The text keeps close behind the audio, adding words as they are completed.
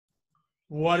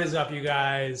What is up, you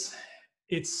guys?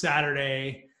 It's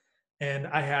Saturday, and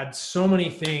I had so many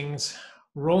things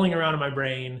rolling around in my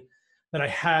brain that I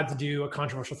had to do a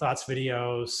controversial thoughts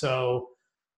video. So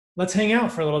let's hang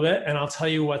out for a little bit, and I'll tell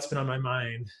you what's been on my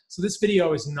mind. So this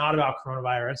video is not about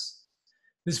coronavirus.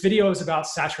 This video is about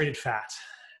saturated fat.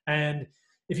 And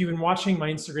if you've been watching my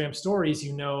Instagram stories,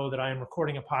 you know that I am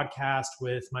recording a podcast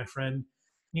with my friend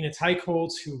Nina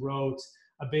Teichholz, who wrote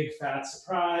A Big Fat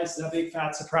Surprise, The Big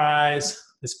Fat Surprise,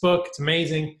 this book. It's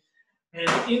amazing.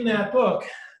 And in that book,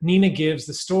 Nina gives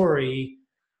the story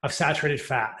of saturated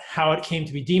fat, how it came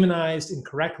to be demonized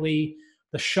incorrectly,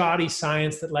 the shoddy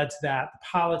science that led to that, the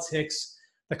politics,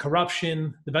 the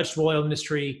corruption, the vegetable oil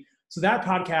industry. So that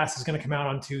podcast is going to come out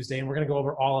on Tuesday, and we're going to go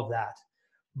over all of that.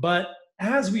 But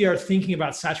as we are thinking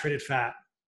about saturated fat,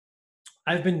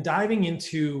 I've been diving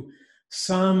into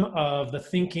some of the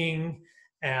thinking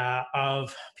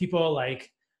of people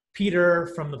like Peter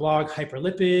from the blog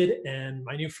Hyperlipid and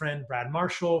my new friend Brad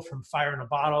Marshall from Fire in a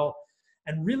Bottle,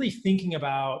 and really thinking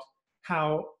about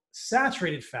how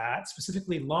saturated fat,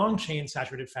 specifically long-chain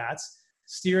saturated fats,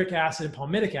 stearic acid and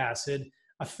palmitic acid,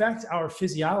 affect our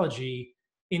physiology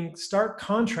in stark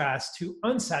contrast to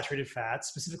unsaturated fats,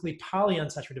 specifically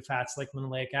polyunsaturated fats like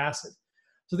linoleic acid.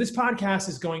 So this podcast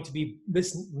is going to be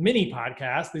this mini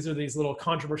podcast. These are these little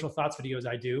controversial thoughts videos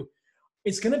I do.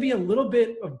 It's going to be a little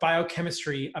bit of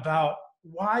biochemistry about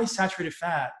why saturated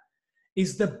fat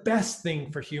is the best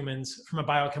thing for humans from a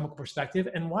biochemical perspective,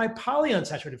 and why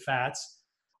polyunsaturated fats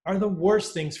are the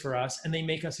worst things for us, and they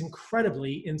make us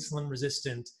incredibly insulin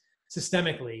resistant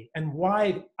systemically, and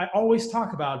why I always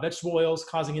talk about vegetable oils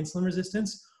causing insulin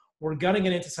resistance. We're going to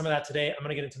get into some of that today. I'm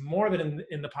going to get into more of it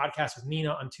in the podcast with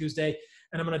Nina on Tuesday,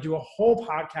 and I'm going to do a whole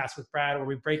podcast with Brad where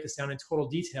we break this down in total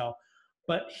detail.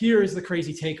 But here is the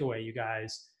crazy takeaway, you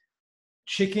guys.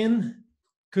 Chicken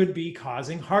could be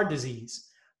causing heart disease.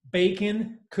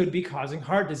 Bacon could be causing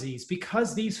heart disease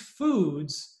because these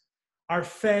foods are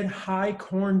fed high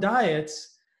corn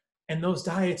diets, and those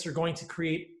diets are going to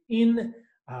create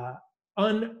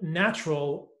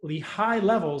unnaturally high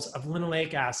levels of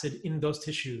linoleic acid in those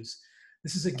tissues.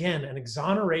 This is, again, an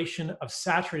exoneration of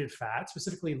saturated fat,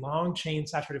 specifically long-chain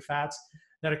saturated fats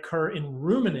that occur in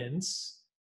ruminants,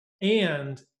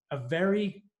 and a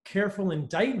very careful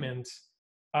indictment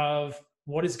of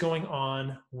what is going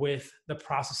on with the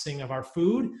processing of our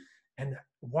food, and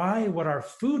why what our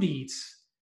food eats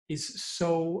is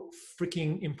so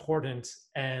freaking important.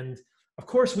 And of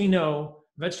course, we know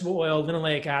vegetable oil,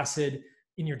 linoleic acid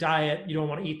in your diet, you don't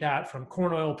want to eat that from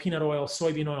corn oil, peanut oil,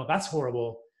 soybean oil. That's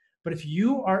horrible. But if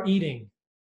you are eating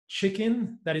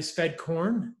chicken that is fed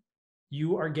corn,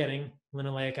 you are getting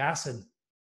linoleic acid.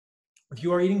 If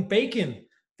you are eating bacon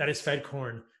that is fed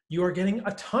corn, you are getting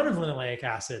a ton of linoleic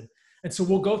acid. And so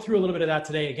we'll go through a little bit of that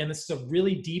today. Again, this is a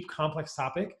really deep, complex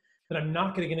topic that I'm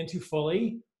not going to get into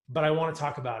fully, but I want to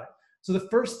talk about it. So the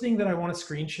first thing that I want to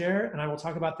screen share, and I will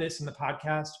talk about this in the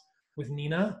podcast with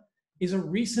Nina, is a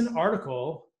recent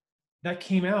article that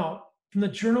came out from the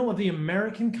Journal of the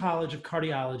American College of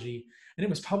Cardiology, and it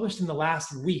was published in the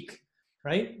last week,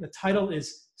 right? The title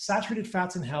is Saturated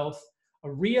Fats in Health, a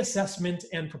reassessment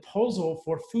and proposal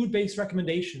for food-based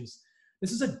recommendations.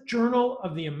 This is a Journal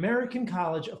of the American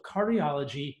College of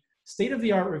Cardiology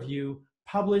state-of-the-art review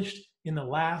published in the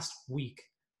last week.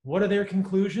 What are their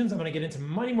conclusions? I'm going to get into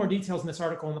many more details in this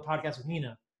article in the podcast with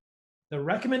Nina. The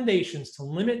recommendations to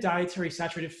limit dietary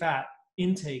saturated fat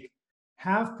intake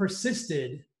have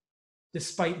persisted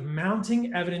despite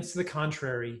mounting evidence to the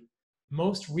contrary.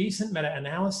 Most recent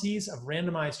meta-analyses of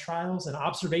randomized trials and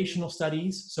observational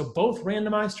studies, so both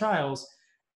randomized trials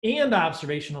and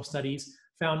observational studies,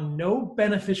 found no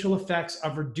beneficial effects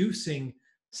of reducing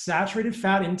saturated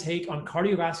fat intake on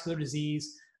cardiovascular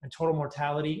disease and total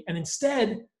mortality, and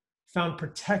instead found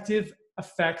protective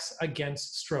effects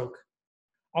against stroke.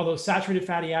 Although saturated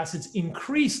fatty acids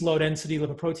increase low-density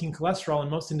lipoprotein cholesterol in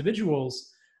most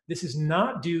individuals, this is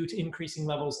not due to increasing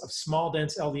levels of small,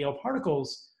 dense LDL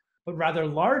particles, but rather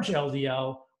large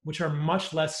LDL, which are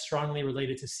much less strongly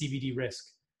related to CVD risk.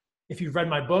 If you've read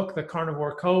my book, The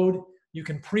Carnivore Code, you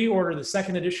can pre-order the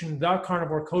second edition,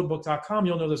 thecarnivorecodebook.com.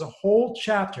 You'll know there's a whole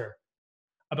chapter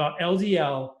about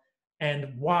LDL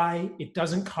and why it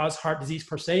doesn't cause heart disease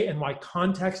per se, and why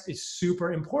context is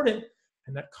super important,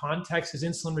 and that context is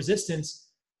insulin resistance.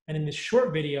 And in this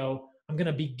short video, I'm going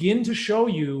to begin to show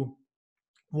you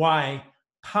why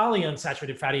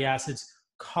polyunsaturated fatty acids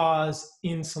cause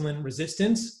insulin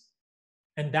resistance,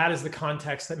 and that is the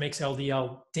context that makes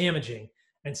LDL damaging.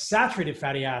 And saturated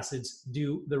fatty acids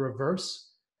do the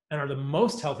reverse and are the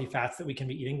most healthy fats that we can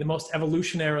be eating, the most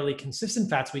evolutionarily consistent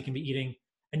fats we can be eating,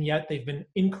 and yet they've been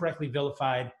incorrectly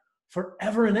vilified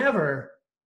forever and ever,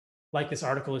 like this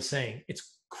article is saying.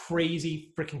 It's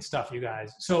crazy freaking stuff, you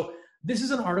guys. So this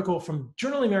is an article from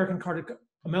Journal of the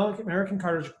American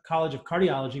College of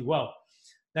Cardiology, well,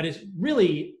 that is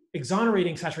really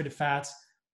exonerating saturated fats.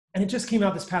 And it just came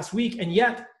out this past week. And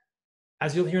yet,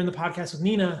 as you'll hear in the podcast with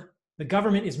Nina, the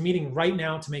government is meeting right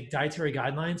now to make dietary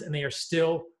guidelines, and they are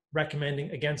still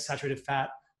recommending against saturated fat.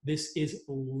 This is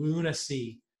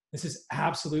lunacy. This is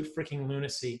absolute freaking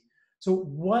lunacy. So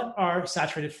what are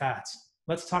saturated fats?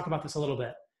 Let's talk about this a little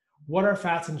bit. What are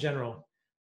fats in general?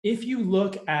 If you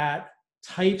look at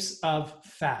types of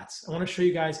fats, I want to show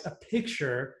you guys a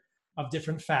picture of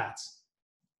different fats.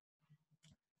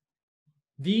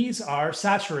 These are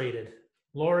saturated.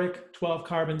 Lauric, 12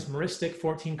 carbons, myristic,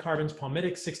 14 carbons,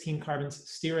 palmitic, 16 carbons,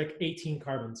 stearic, 18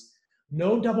 carbons.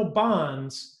 No double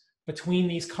bonds between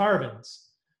these carbons.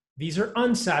 These are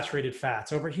unsaturated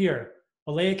fats. Over here,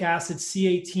 oleic acid,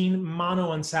 C18,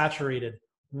 monounsaturated,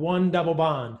 one double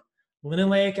bond.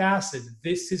 Linoleic acid,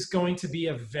 this is going to be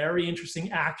a very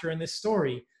interesting actor in this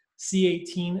story.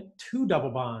 C18, two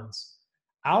double bonds.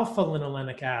 Alpha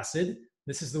linolenic acid,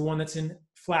 this is the one that's in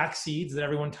flax seeds that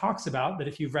everyone talks about, that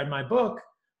if you've read my book,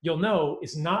 you'll know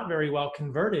is not very well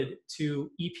converted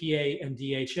to EPA and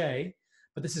DHA,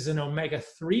 but this is an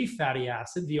omega-3 fatty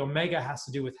acid. The omega has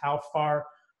to do with how far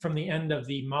from the end of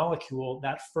the molecule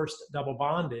that first double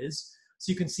bond is.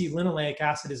 So you can see linoleic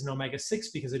acid is an omega-6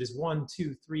 because it is 1,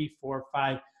 2, 3, 4,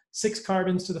 5, 6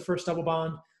 carbons to the first double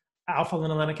bond. Alpha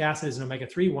linolenic acid is an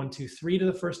omega-3, 1, 2, 3 to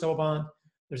the first double bond.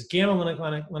 There's gamma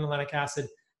linolenic acid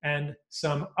and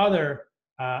some other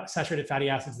saturated fatty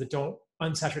acids that don't,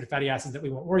 unsaturated fatty acids that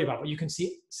we won't worry about. But you can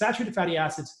see saturated fatty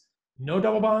acids, no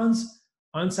double bonds,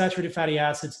 unsaturated fatty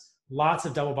acids, lots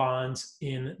of double bonds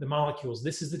in the molecules.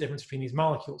 This is the difference between these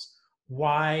molecules.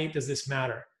 Why does this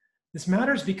matter? This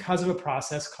matters because of a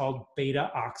process called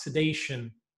beta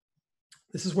oxidation.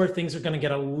 This is where things are going to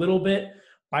get a little bit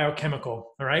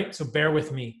biochemical, all right? So bear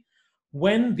with me.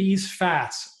 When these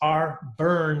fats are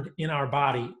burned in our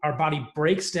body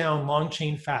breaks down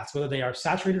long-chain fats, whether they are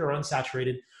saturated or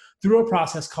unsaturated, through a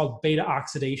process called beta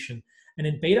oxidation. And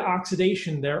in beta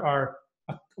oxidation, there are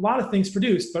a lot of things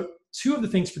produced, but two of the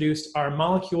things produced are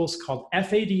molecules called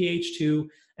FADH2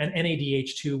 and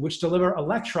NADH2, which deliver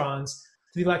electrons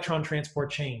to the electron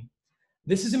transport chain.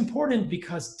 This is important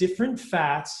because different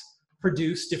fats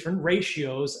produce different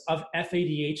ratios of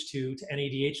FADH2 to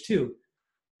NADH2.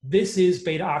 This is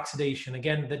beta oxidation.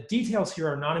 Again, the details here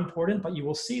are not important, but you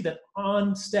will see that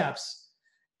on steps,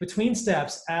 between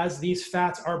steps, as these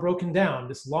fats are broken down,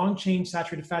 this long-chain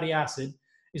saturated fatty acid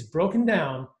is broken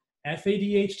down,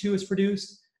 FADH2 is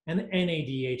produced, and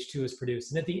NADH2 is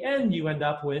produced. And at the end, you end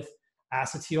up with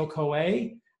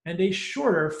acetyl-CoA and a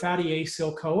shorter fatty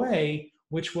acyl-CoA,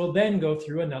 which will then go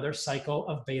through another cycle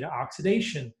of beta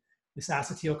oxidation. This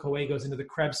acetyl-CoA goes into the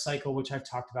Krebs cycle, which I've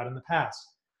talked about in the past.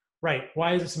 Right,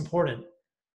 why is this important?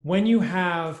 When you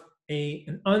have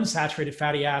an unsaturated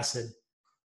fatty acid,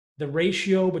 the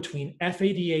ratio between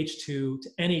FADH2 to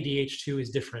NADH2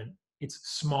 is different. It's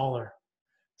smaller.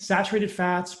 Saturated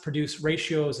fats produce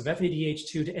ratios of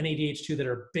FADH2 to NADH2 that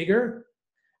are bigger.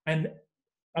 And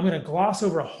I'm going to gloss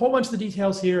over a whole bunch of the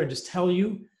details here and just tell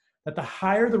you that the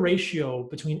higher the ratio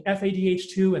between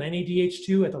FADH2 and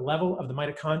NADH2 at the level of the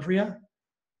mitochondria,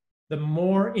 the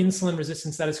more insulin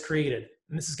resistance that is created.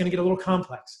 And this is going to get a little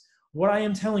complex. What I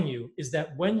am telling you is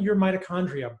that when your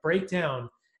mitochondria break down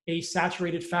a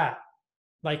saturated fat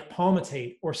like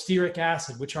palmitate or stearic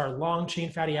acid, which are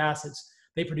long-chain fatty acids,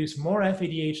 they produce more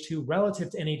FADH2 relative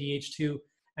to NADH2,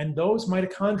 and those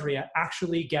mitochondria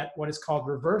actually get what is called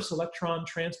reverse electron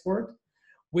transport,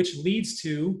 which leads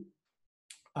to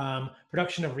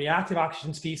production of reactive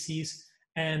oxygen species,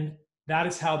 and that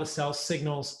is how the cell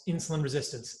signals insulin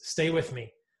resistance. Stay with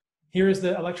me. Here is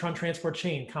the electron transport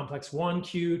chain, complex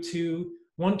 1Q2,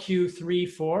 1Q3,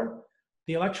 4.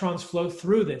 The electrons flow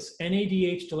through this.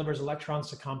 NADH delivers electrons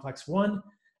to complex 1.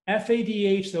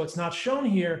 FADH, though it's not shown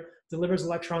here, delivers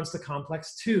electrons to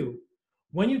complex 2.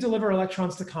 When you deliver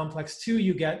electrons to complex 2,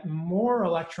 you get more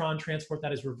electron transport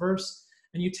that is reverse,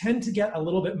 and you tend to get a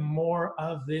little bit more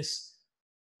of this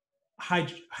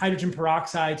hydrogen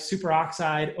peroxide,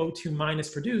 superoxide, O2 minus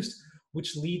produced,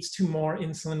 which leads to more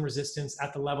insulin resistance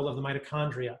at the level of the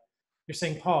mitochondria. You're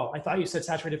saying, Paul, I thought you said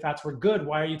saturated fats were good.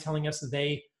 Why are you telling us that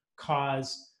they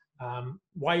cause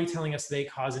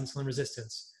insulin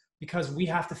resistance? Because we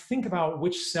have to think about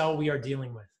which cell we are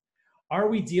dealing with. Are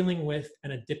we dealing with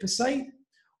an adipocyte,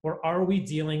 or are we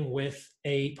dealing with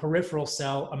a peripheral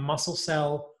cell, a muscle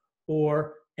cell,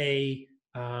 or an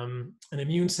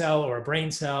immune cell, or a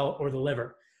brain cell, or the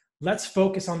liver? let's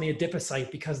focus on the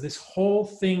adipocyte because this whole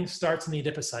thing starts in the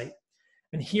adipocyte.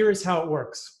 And here is how it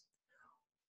works.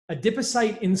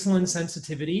 Adipocyte insulin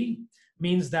sensitivity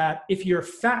means that if your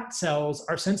fat cells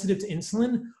are sensitive to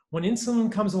insulin, when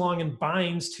insulin comes along and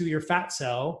binds to your fat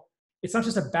cell, it's not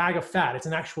just a bag of fat, it's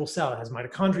an actual cell. It has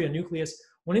mitochondria, nucleus.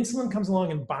 When insulin comes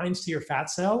along and binds to your fat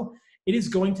cell, it is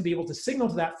going to be able to signal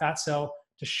to that fat cell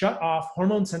to shut off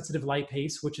hormone-sensitive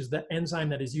lipase, which is the enzyme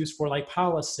that is used for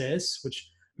lipolysis, which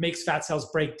makes fat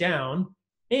cells break down,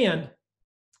 and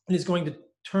it is going to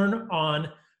turn on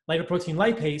lipoprotein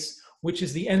lipase, which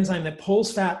is the enzyme that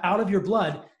pulls fat out of your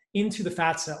blood into the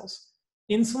fat cells.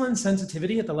 Insulin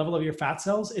sensitivity at the level of your fat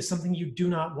cells is something you do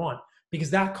not want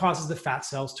because that causes the fat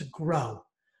cells to grow.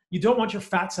 You don't want your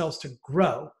fat cells to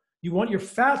grow. You want your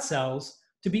fat cells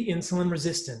to be insulin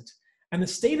resistant. And the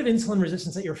state of insulin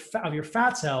resistance of your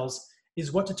fat cells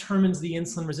is what determines the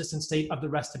insulin resistant state of the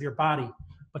rest of your body.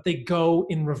 But they go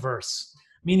in reverse,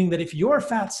 meaning that if your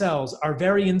fat cells are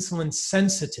very insulin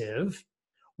sensitive,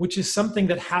 which is something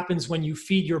that happens when you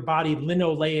feed your body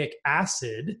linoleic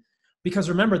acid, because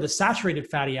remember, the saturated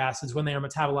fatty acids, when they are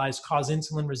metabolized, cause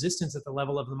insulin resistance at the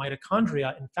level of the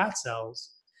mitochondria in fat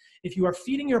cells. If you are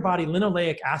feeding your body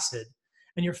linoleic acid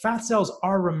and your fat cells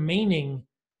are remaining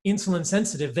insulin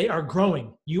sensitive, they are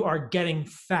growing. You are getting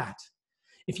fat.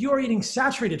 If you are eating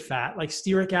saturated fat like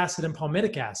stearic acid and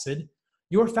palmitic acid,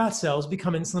 your fat cells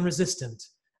become insulin resistant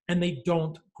and they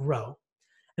don't grow.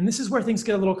 And this is where things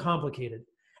get a little complicated.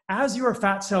 As your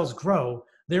fat cells grow,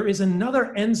 there is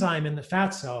another enzyme in the fat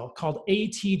cell called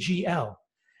ATGL.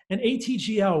 And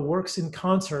ATGL works in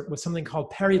concert with something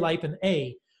called perilipin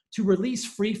A to release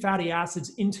free fatty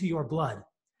acids into your blood.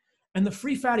 And the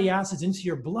free fatty acids into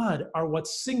your blood are what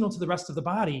signal to the rest of the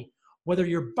body whether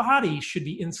your body should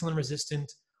be insulin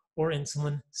resistant or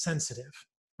insulin sensitive,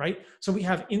 right? So we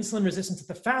have insulin resistance at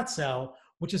the fat cell,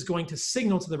 which is going to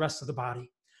signal to the rest of the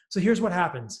body. So here's what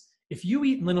happens. If you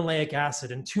eat linoleic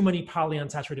acid and too many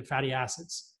polyunsaturated fatty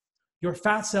acids, your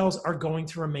fat cells are going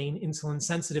to remain insulin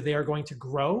sensitive. They are going to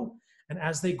grow. And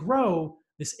as they grow,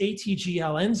 this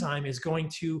ATGL enzyme is going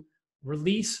to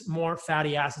release more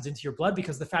fatty acids into your blood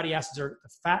because the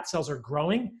fat cells are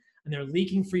growing and they're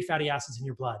leaking free fatty acids in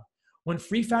your blood. When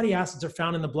free fatty acids are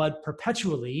found in the blood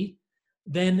perpetually,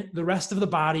 then the rest of the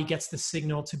body gets the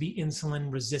signal to be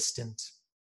insulin resistant.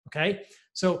 Okay?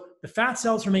 So the fat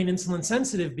cells remain insulin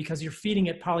sensitive because you're feeding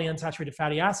it polyunsaturated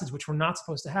fatty acids, which we're not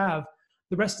supposed to have.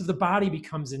 The rest of the body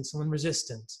becomes insulin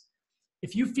resistant.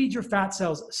 If you feed your fat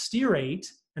cells stearate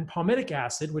and palmitic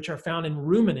acid, which are found in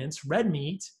ruminants, red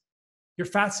meat, your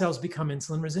fat cells become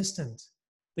insulin resistant.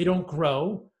 They don't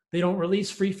grow. They don't release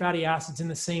free fatty acids in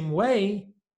the same way.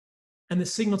 And the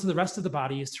signal to the rest of the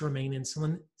body is to remain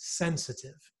insulin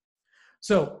sensitive.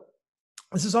 So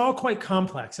this is all quite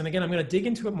complex. And again, I'm going to dig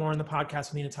into it more in the podcast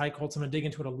with Nina Teicholz. I'm going to dig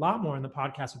into it a lot more in the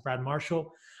podcast with Brad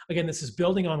Marshall. Again, this is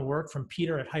building on work from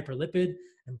Peter at Hyperlipid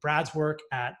and Brad's work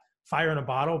at Fire in a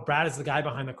Bottle. Brad is the guy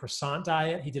behind the croissant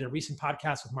diet. He did a recent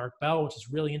podcast with Mark Bell, which is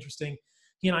really interesting.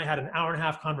 He and I had an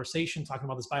hour-and-a-half conversation talking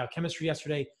about this biochemistry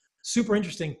yesterday. Super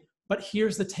interesting. But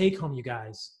here's the take home, you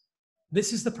guys.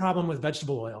 This is the problem with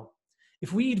vegetable oil.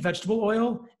 If we eat vegetable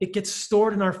oil, it gets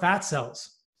stored in our fat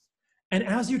cells. And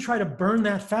as you try to burn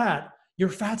that fat, your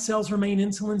fat cells remain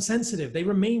insulin sensitive. They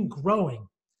remain growing.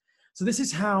 So this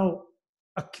is how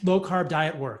a low-carb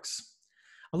diet works.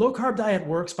 A low-carb diet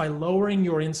works by lowering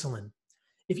your insulin.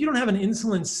 If you don't have an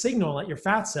insulin signal at your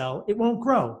fat cell, it won't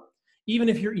grow, even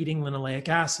if you're eating linoleic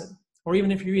acid, or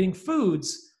even if you're eating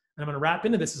foods, and I'm going to wrap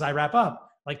into this as I wrap up,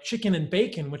 like chicken and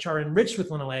bacon, which are enriched with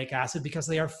linoleic acid because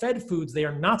they are fed foods they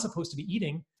are not supposed to be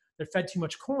eating. They're fed too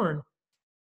much corn.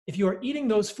 If you are eating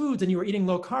those foods and you are eating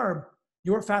low carb,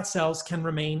 your fat cells can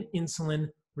remain insulin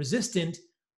resistant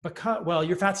because, well,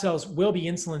 your fat cells will be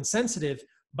insulin sensitive,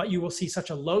 but you will see such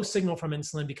a low signal from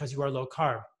insulin because you are low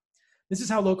carb. This is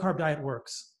how low carb diet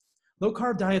works. Low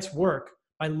carb diets work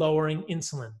by lowering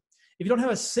insulin. If you don't have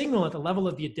a signal at the level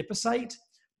of the adipocyte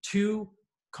to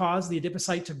cause the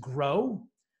adipocyte to grow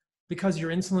because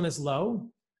your insulin is low,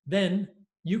 then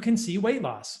you can see weight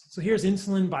loss. So here's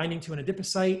insulin binding to an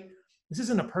adipocyte. This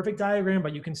isn't a perfect diagram,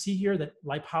 but you can see here that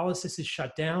lipolysis is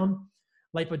shut down.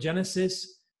 Lipogenesis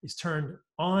is turned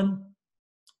on.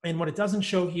 And what it doesn't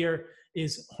show here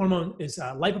is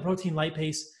lipoprotein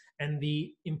lipase and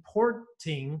the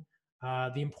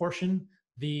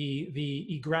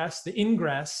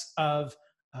ingress of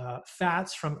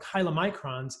fats from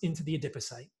chylomicrons into the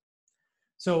adipocyte.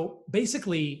 So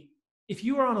basically, if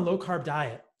you are on a low-carb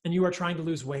diet and you are trying to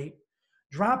lose weight,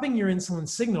 dropping your insulin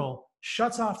signal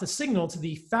shuts off the signal to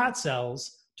the fat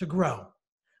cells to grow.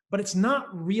 But it's not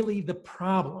really the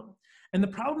problem. And the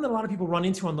problem that a lot of people run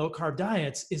into on low carb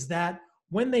diets is that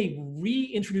when they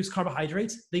reintroduce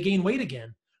carbohydrates, they gain weight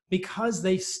again because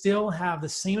they still have the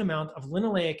same amount of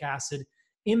linoleic acid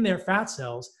in their fat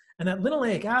cells. And that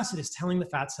linoleic acid is telling the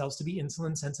fat cells to be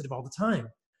insulin sensitive all the time.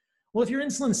 Well, if you're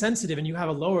insulin sensitive and you have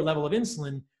a lower level of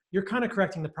insulin, you're kind of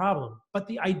correcting the problem. But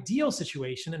the ideal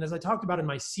situation, and as I talked about in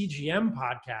my CGM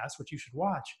podcast, which you should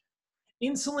watch,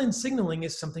 insulin signaling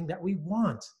is something that we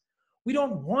want. We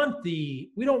don't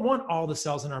want all the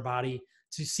cells in our body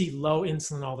to see low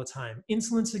insulin all the time.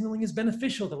 Insulin signaling is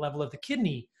beneficial at the level of the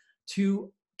kidney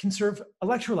to conserve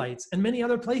electrolytes and many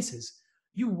other places.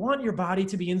 You want your body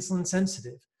to be insulin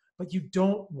sensitive, but you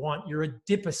don't want your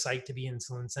adipocyte to be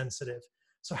insulin sensitive.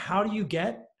 So how do you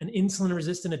get an insulin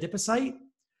resistant adipocyte?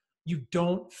 You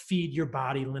don't feed your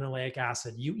body linoleic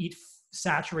acid. You eat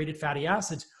saturated fatty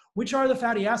acids, which are the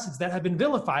fatty acids that have been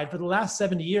vilified for the last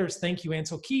 70 years. Thank you,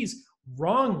 Ansel Keys,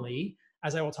 wrongly,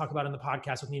 as I will talk about in the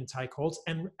podcast with Nina Ty-Colts,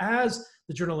 and as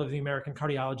the Journal of the American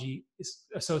Cardiology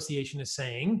Association is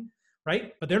saying,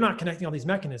 right? But they're not connecting all these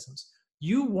mechanisms.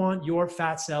 You want your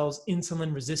fat cells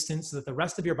insulin resistant so that the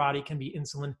rest of your body can be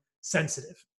insulin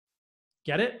sensitive.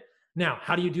 Get it? Now,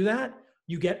 how do you do that?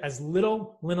 You get as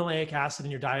little linoleic acid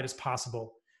in your diet as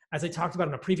possible. As I talked about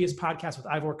in a previous podcast with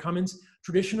Ivor Cummins,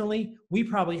 traditionally, we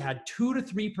probably had 2 to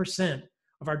 3%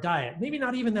 of our diet, maybe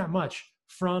not even that much,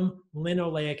 from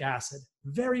linoleic acid.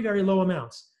 Very, very low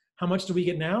amounts. How much do we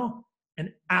get now?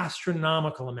 An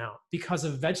astronomical amount because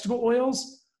of vegetable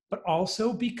oils, but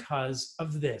also because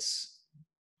of this.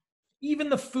 Even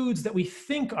the foods that we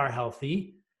think are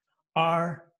healthy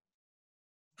are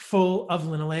full of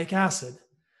linoleic acid.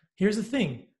 Here's the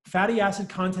thing. Fatty acid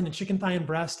content in chicken thigh and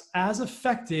breast as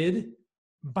affected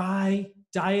by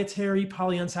dietary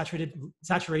polyunsaturated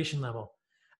saturation level.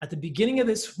 At the beginning of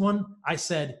this one, I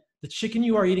said, the chicken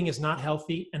you are eating is not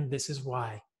healthy, and this is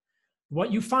why.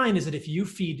 What you find is that if you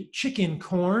feed chicken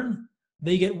corn,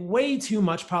 they get way too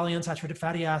much polyunsaturated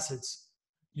fatty acids.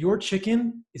 Your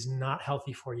chicken is not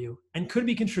healthy for you and could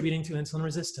be contributing to insulin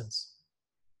resistance.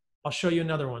 I'll show you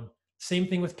another one. Same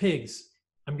thing with pigs.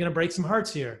 I'm going to break some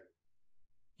hearts here.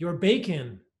 Your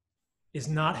bacon is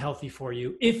not healthy for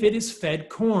you if it is fed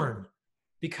corn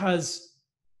because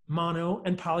mono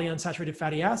and polyunsaturated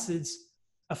fatty acids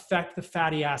affect the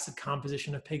fatty acid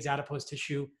composition of pigs' adipose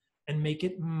tissue and make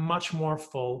it much more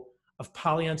full of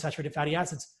polyunsaturated fatty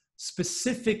acids,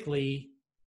 specifically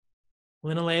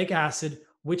linoleic acid,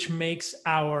 which makes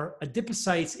our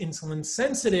adipocytes insulin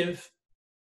sensitive,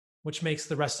 which makes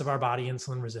the rest of our body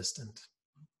insulin resistant.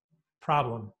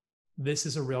 Problem. This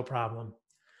is a real problem.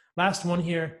 Last one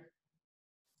here.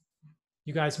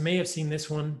 You guys may have seen this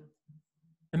one.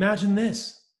 Imagine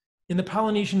this. In the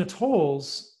Polynesian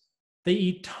atolls, they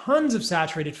eat tons of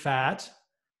saturated fat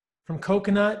from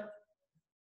coconut,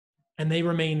 and they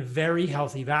remain very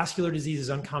healthy. Vascular disease is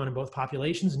uncommon in both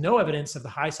populations. No evidence of the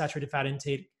high saturated fat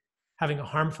intake having a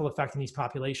harmful effect in these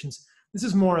populations. This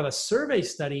is more of a survey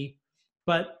study,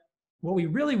 but what we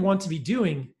really want to be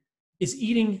doing is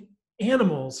eating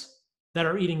animals that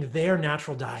are eating their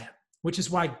natural diet, which is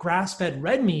why grass-fed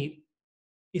red meat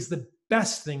is the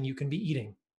best thing you can be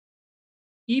eating.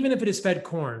 Even if it is fed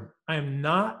corn. I am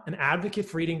not an advocate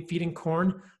for feeding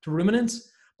corn to ruminants,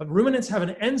 but ruminants have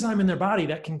an enzyme in their body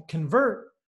that can convert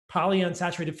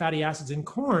polyunsaturated fatty acids in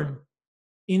corn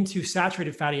into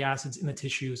saturated fatty acids in the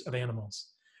tissues of animals.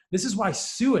 This is why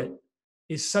suet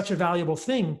is such a valuable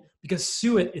thing, because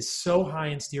suet is so high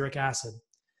in stearic acid.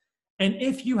 And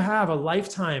if you have a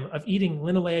lifetime of eating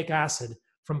linoleic acid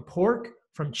from pork,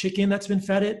 from chicken that's been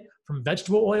fed it, from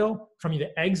vegetable oil, from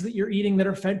the eggs that you're eating that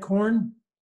are fed corn,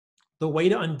 the way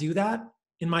to undo that,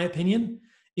 in my opinion,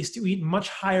 is to eat much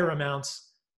higher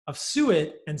amounts of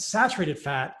suet and saturated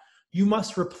fat. You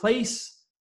must replace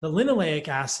the linoleic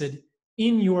acid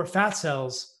in your fat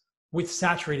cells with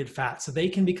saturated fat so they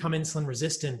can become insulin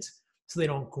resistant, so they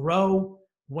don't grow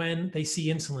when they see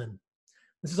insulin.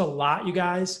 This is a lot, you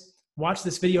guys. Watch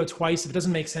this video twice. If it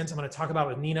doesn't make sense, I'm going to talk about it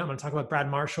with Nina. I'm going to talk about Brad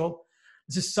Marshall.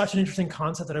 This is such an interesting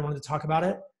concept that I wanted to talk about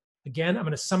it. Again, I'm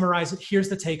going to summarize it. Here's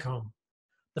the take home.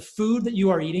 The food that you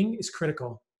are eating is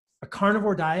critical. A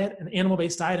carnivore diet, an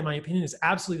animal-based diet, in my opinion, is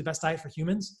absolutely the best diet for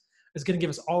humans. It's going to give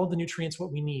us all of the nutrients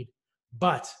what we need.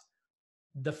 But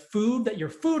the food that your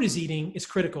food is eating is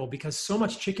critical because so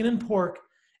much chicken and pork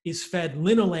is fed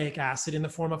linoleic acid in the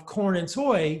form of corn and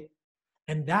soy,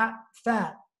 and that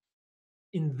fat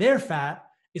in their fat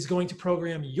is going to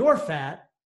program your fat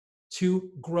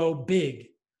to grow big.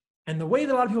 And the way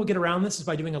that a lot of people get around this is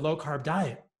by doing a low-carb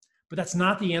diet. But that's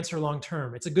not the answer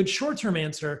long-term. It's a good short-term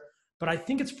answer, but I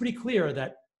think it's pretty clear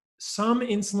that some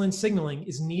insulin signaling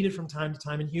is needed from time to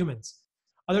time in humans.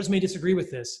 Others may disagree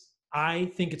with this. I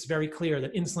think it's very clear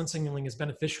that insulin signaling is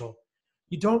beneficial.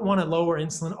 You don't want to lower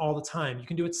insulin all the time. You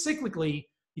can do it cyclically.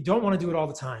 You don't want to do it all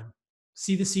the time.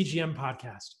 See the CGM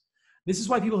podcast. This is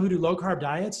why people who do low carb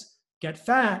diets get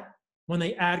fat when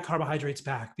they add carbohydrates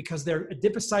back, because their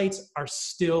adipocytes are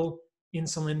still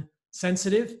insulin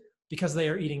sensitive because they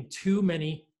are eating too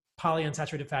many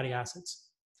polyunsaturated fatty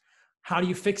acids. How do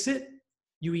you fix it?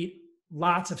 You eat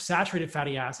lots of saturated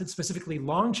fatty acids, specifically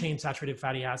long-chain saturated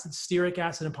fatty acids, stearic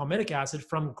acid and palmitic acid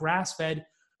from grass-fed,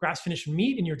 grass-finished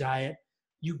meat in your diet.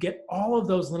 You get all of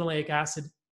those linoleic acid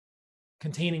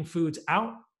containing foods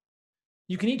out.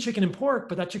 You can eat chicken and pork,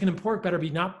 but that chicken and pork better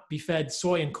not be fed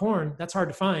soy and corn. That's hard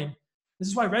to find. This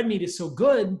is why red meat is so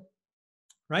good,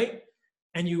 right?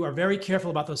 And you are very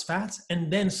careful about those fats.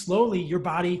 And then slowly your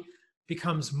body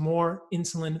becomes more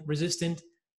insulin resistant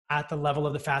at the level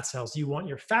of the fat cells. You want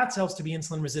your fat cells to be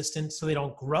insulin resistant so they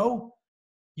don't grow.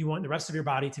 You want the rest of your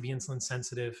body to be insulin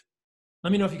sensitive.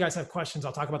 Let me know if you guys have questions.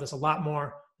 I'll talk about this a lot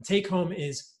more. The take home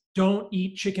is don't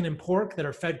eat chicken and pork that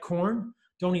are fed corn.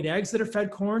 Don't eat eggs that are fed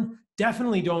corn.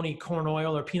 Definitely don't eat corn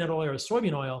oil or peanut oil or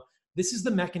soybean oil. This is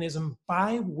the mechanism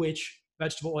by which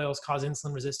vegetable oils cause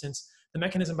insulin resistance, the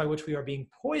mechanism by which we are being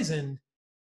poisoned.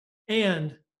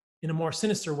 And in a more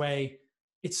sinister way,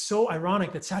 it's so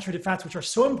ironic that saturated fats, which are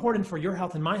so important for your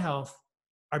health and my health,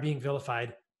 are being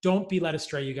vilified. Don't be led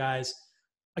astray, you guys.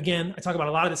 Again, I talk about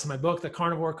a lot of this in my book, The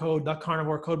Carnivore Code,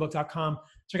 thecarnivorecodebook.com.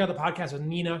 Check out the podcast with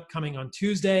Nina coming on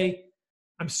Tuesday.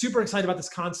 I'm super excited about this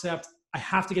concept. I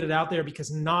have to get it out there because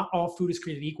not all food is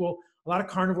created equal. A lot of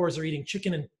carnivores are eating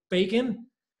chicken and bacon.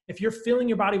 If you're filling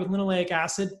your body with linoleic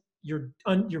acid, you're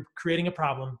creating a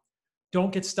problem.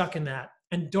 Don't get stuck in that.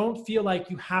 And don't feel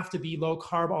like you have to be low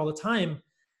carb all the time.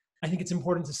 I think it's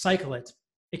important to cycle it.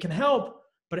 It can help,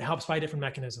 but it helps by a different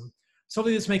mechanism. So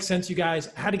hopefully this makes sense, you guys.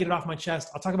 I had to get it off my chest.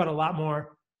 I'll talk about it a lot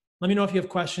more. Let me know if you have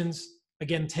questions.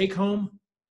 Again, take home,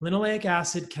 linoleic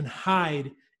acid can hide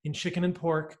in chicken and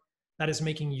pork. That is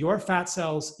making your fat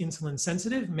cells insulin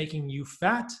sensitive, making you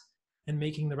fat, and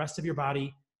making the rest of your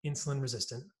body insulin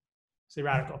resistant. Stay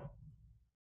radical.